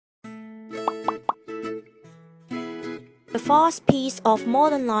The fast pace of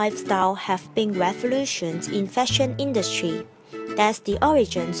modern lifestyle have been revolutions in fashion industry. That's the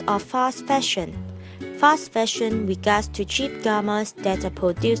origins of fast fashion. Fast fashion regards to cheap garments that are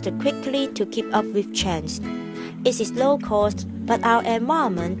produced quickly to keep up with trends. It is low cost, but our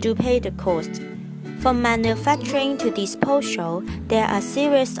environment do pay the cost. From manufacturing to disposal, there are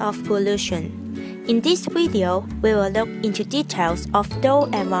series of pollution. In this video, we will look into details of those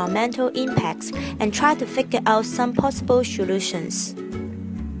environmental impacts and try to figure out some possible solutions.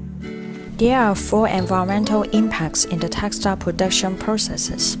 There are 4 environmental impacts in the textile production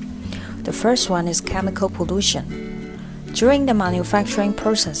processes. The first one is chemical pollution. During the manufacturing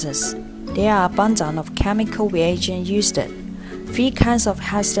processes, there are abundance of chemical reagents used. 3 kinds of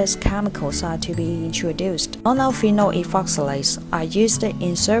hazardous chemicals are to be introduced. Nonylphenol ethoxylates are used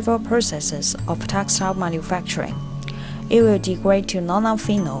in several processes of textile manufacturing. It will degrade to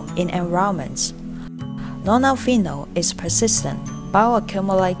nonylphenol in environments. Nonylphenol is persistent,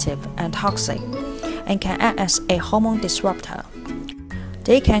 bioaccumulative, and toxic, and can act as a hormone disruptor.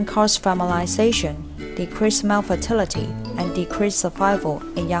 They can cause feminization, decrease male fertility, and decrease survival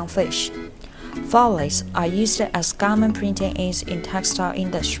in young fish. Phthalates are used as garment printing inks in textile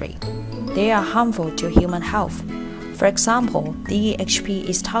industry. They are harmful to human health. For example, DEHP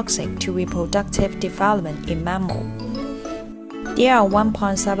is toxic to reproductive development in mammal. There are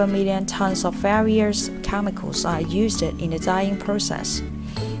 1.7 million tons of various chemicals are used in the dyeing process.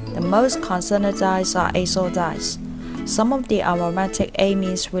 The most concerned dyes are azo dyes. Some of the aromatic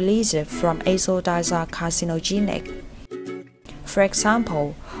amines released from azo dyes are carcinogenic. For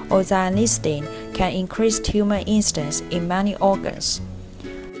example, ozanidine can increase tumor incidence in many organs.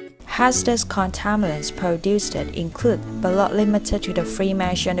 Hazardous contaminants produced include, but not limited to, the 3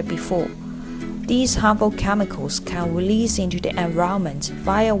 mentioned before. These harmful chemicals can release into the environment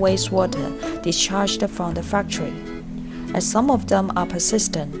via wastewater discharged from the factory. As some of them are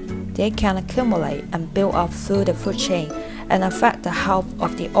persistent, they can accumulate and build up through the food chain and affect the health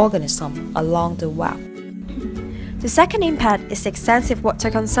of the organism along the way. The second impact is extensive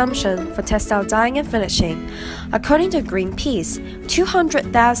water consumption for textile dyeing and finishing. According to Greenpeace,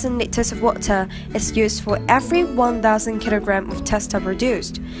 200,000 liters of water is used for every 1,000 kilograms of textile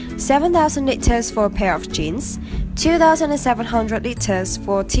produced, 7,000 liters for a pair of jeans, 2,700 liters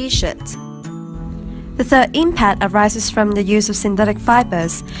for a t-shirt. The third impact arises from the use of synthetic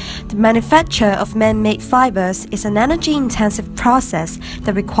fibers. The manufacture of man-made fibers is an energy-intensive process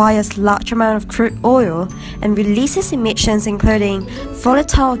that requires large amount of crude oil and releases emissions including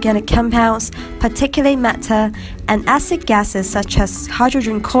volatile organic compounds, particulate matter, and acid gases such as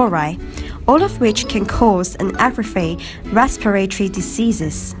hydrogen chloride, all of which can cause and aggravate respiratory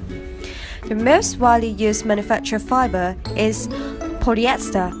diseases. The most widely used manufactured fiber is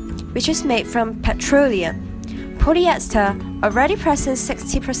polyester, which is made from petroleum. Polyester, already present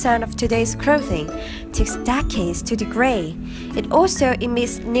 60% of today's clothing, takes decades to degrade. It also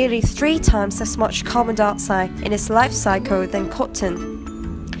emits nearly 3 times as much carbon dioxide in its life cycle than cotton.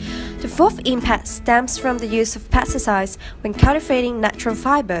 The fourth impact stems from the use of pesticides when cultivating natural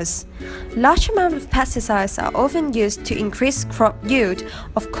fibers. Large amounts of pesticides are often used to increase crop yield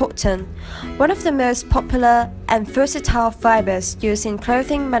of cotton, one of the most popular and versatile fibers used in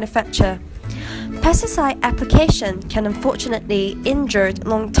clothing manufacture. Pesticide application can unfortunately injure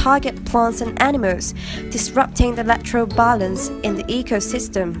non-target plants and animals, disrupting the natural balance in the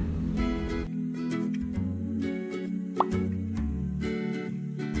ecosystem.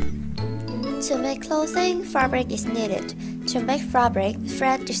 To make clothing, fabric is needed. To make fabric,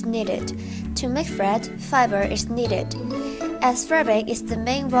 thread is needed. To make thread, fiber is needed. As fabric is the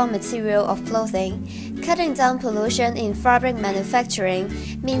main raw material of clothing, cutting down pollution in fabric manufacturing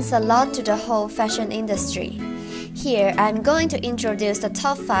means a lot to the whole fashion industry. Here, I'm going to introduce the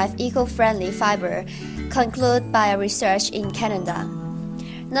top 5 eco-friendly fiber, concluded by a research in Canada.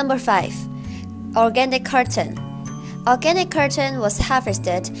 Number 5. Organic cotton. Organic cotton was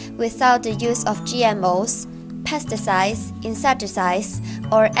harvested without the use of GMOs, pesticides, insecticides,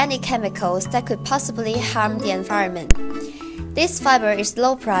 or any chemicals that could possibly harm the environment. This fiber is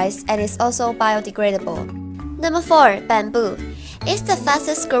low priced and is also biodegradable. Number 4. Bamboo. It's the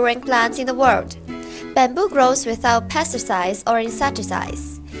fastest growing plant in the world. Bamboo grows without pesticides or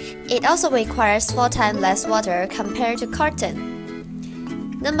insecticides. It also requires 4 times less water compared to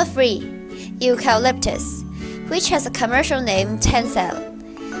cotton. Number 3. Eucalyptus, which has a commercial name tencel.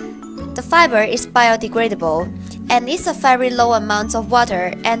 The fiber is biodegradable and needs a very low amount of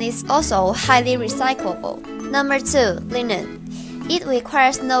water and is also highly recyclable. Number 2. Linen. It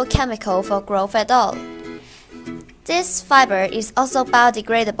requires no chemical for growth at all. This fiber is also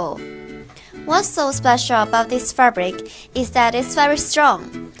biodegradable. What's so special about this fabric is that it's very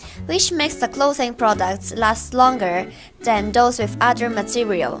strong, which makes the clothing products last longer than those with other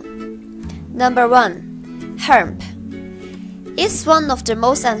material. Number 1. Hemp. It's one of the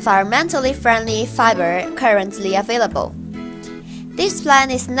most environmentally friendly fiber currently available. This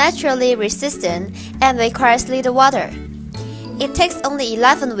plant is naturally resistant and requires little water. It takes only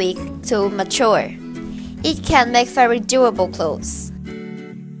 11 weeks to mature. It can make very durable clothes.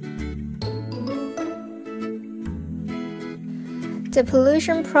 The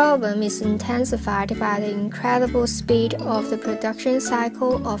pollution problem is intensified by the incredible speed of the production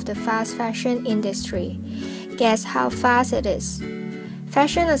cycle of the fast fashion industry. Guess how fast it is?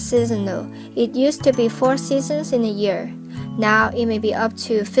 Fashion is seasonal. It used to be 4 seasons in a year. Now it may be up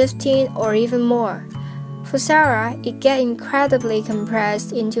to 15 or even more. For Sarah, it gets incredibly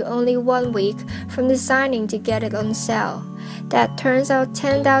compressed into only 1 week from designing to get it on sale. That turns out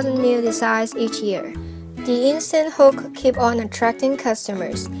 10,000 new designs each year. The instant hook keeps on attracting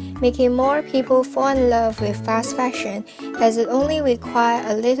customers, making more people fall in love with fast fashion, as it only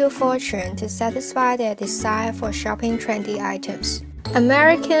requires a little fortune to satisfy their desire for shopping trendy items.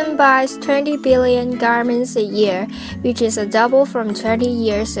 American buys 20 billion garments a year, which is a double from 20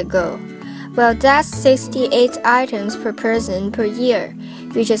 years ago. Well, that's 68 items per person per year,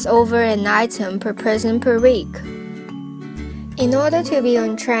 which is over an item per person per week. In order to be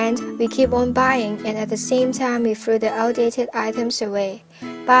on trend, we keep on buying, and at the same time we throw the outdated items away.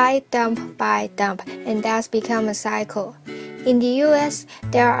 Buy, dump, and that's become a cycle. In the US,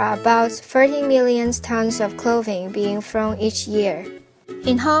 there are about 30 million tons of clothing being thrown each year.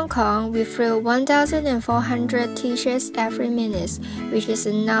 In Hong Kong, we throw 1,400 t-shirts every minute, which is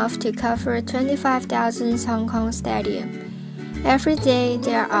enough to cover 25,000 Hong Kong Stadium. Every day,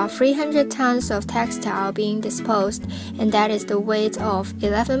 there are 300 tons of textile being disposed, and that is the weight of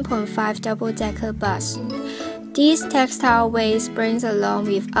 11.5 double-decker bus. These textile waste brings along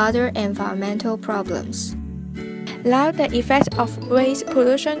with other environmental problems. Now the effects of waste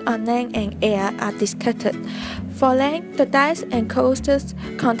pollution on land and air are discussed. For land, the dyes and coasters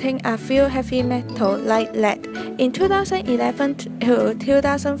contain a few heavy metals like lead. In 2011 to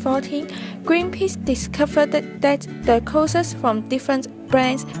 2014, Greenpeace discovered that the coasters from different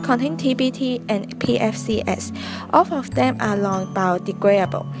brands contain TBT and PFCS. All of them are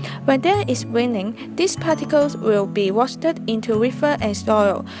non-biodegradable. When there is raining, these particles will be washed into river and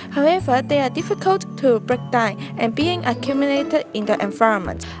soil. However, they are difficult to break down and being accumulated in the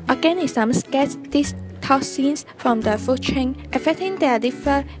environment. Organisms get these toxins from the food chain, affecting their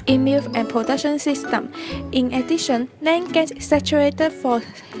liver, immune, and production system. In addition, land gets saturated for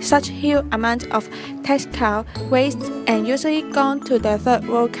such huge amounts of textile waste and usually gone to the third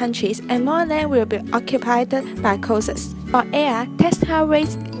world countries, and more land will be occupied by coasters. For air, textile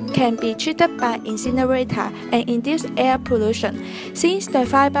waste can be treated by incinerator and induce air pollution. Since the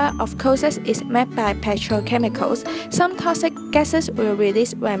fiber of coasters is made by petrochemicals, some toxic gases will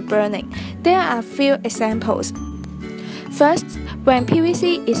release when burning. There are a few examples. First, when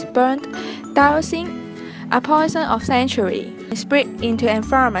PVC is burned, dioxin, a poison of century, spread into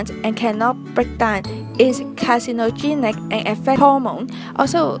environment and cannot break down, is carcinogenic and affect hormone.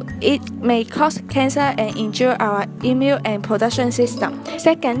 Also, it may cause cancer and injure our immune and production system.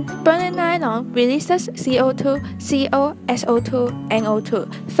 Second, burning nylon releases CO2, CO, SO2,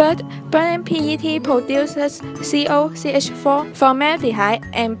 NO2. Third, burning PET produces CO, CH4, formaldehyde,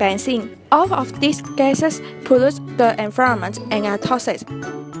 and benzene. All of these gases pollute the environment and are toxic.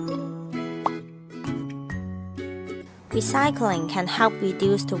 Recycling can help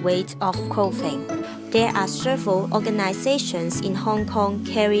reduce the weight of clothing. There are several organizations in Hong Kong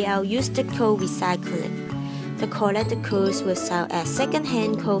carry out used clothes recycling. The collected clothes will sell as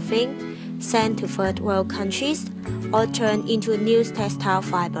second-hand clothing, sent to third world countries, or turned into new textile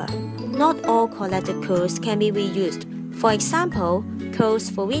fiber. Not all collected clothes can be reused. For example, clothes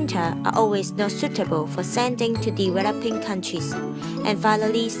for winter are always not suitable for sending to developing countries, and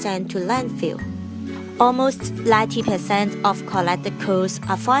finally sent to landfill. Almost 90% of collected clothes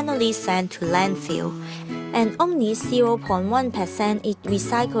are finally sent to landfill, and only 0.1% is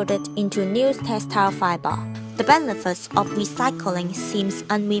recycled into new textile fiber. The benefits of recycling seems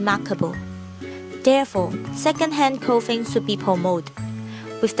unremarkable. Therefore, second-hand clothing should be promoted.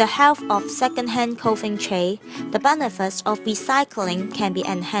 With the help of second-hand clothing trade, the benefits of recycling can be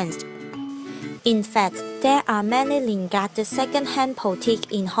enhanced. In fact, there are many regarded second-hand boutiques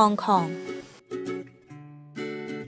in Hong Kong.